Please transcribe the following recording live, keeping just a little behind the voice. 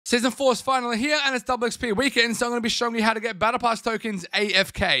Season 4 is finally here and it's double XP weekend, so I'm going to be showing you how to get Battle Pass tokens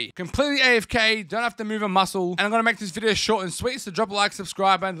AFK. Completely AFK, don't have to move a muscle, and I'm going to make this video short and sweet, so drop a like,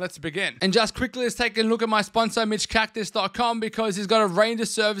 subscribe, and let's begin. And just quickly, let's take a look at my sponsor, MitchCactus.com, because he's got a range of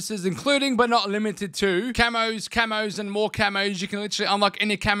services, including but not limited to camos, and more camos. You can literally unlock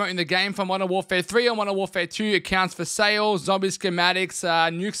any camo in the game from Modern Warfare 3 or Modern Warfare 2. Accounts for sale, zombie schematics,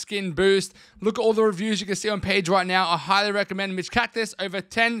 nuke skin boost. Look at all the reviews you can see on page right now. I highly recommend MitchCactus. Over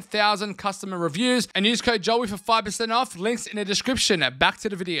 10,000 customer reviews. And use code Joey for 5% off. Links in the description. Back to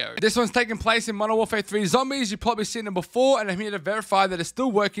the video. This one's taking place in Modern Warfare 3 Zombies. You've probably seen it before, and I'm here to verify that it's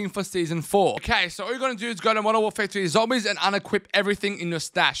still working for Season 4. Okay, so all you're going to do is go to Modern Warfare 3 Zombies and unequip everything in your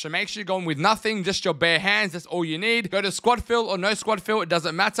stash. So make sure you're going with nothing, just your bare hands. That's all you need. Go to squad fill or no squad fill. It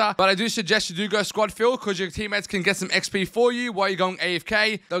doesn't matter. But I do suggest you do go squad fill because your teammates can get some XP for you while you're going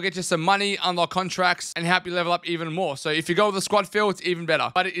AFK. They'll get you some money, unlock contracts, and help you level up even more. So if you go with the squad fill, it's even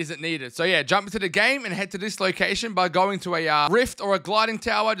better, but it isn't needed. So yeah, jump into the game and head to this location by going to a rift or a gliding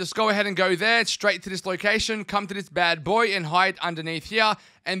tower. Just go ahead and go there, straight to this location, come to this bad boy and hide underneath here.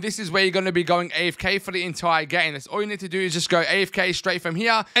 And this is where you're going to be going AFK for the entire game. That's all you need to do is just go AFK straight from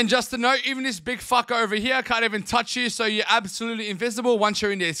here. And just to note, even this big fucker over here can't even touch you, so you're absolutely invisible once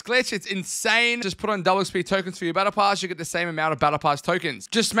you're in this glitch. It's insane. Just put on double XP tokens for your Battle Pass. You get the same amount of Battle Pass tokens.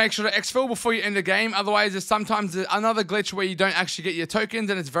 Just make sure to exfil before you end the game. Otherwise, there's sometimes another glitch where you don't actually get your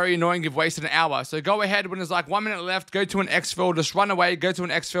tokens, and it's very annoying. You've wasted an hour. So go ahead when there's like 1 minute left, go to an exfil, just run away, go to an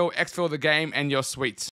exfil the game, and you're sweet.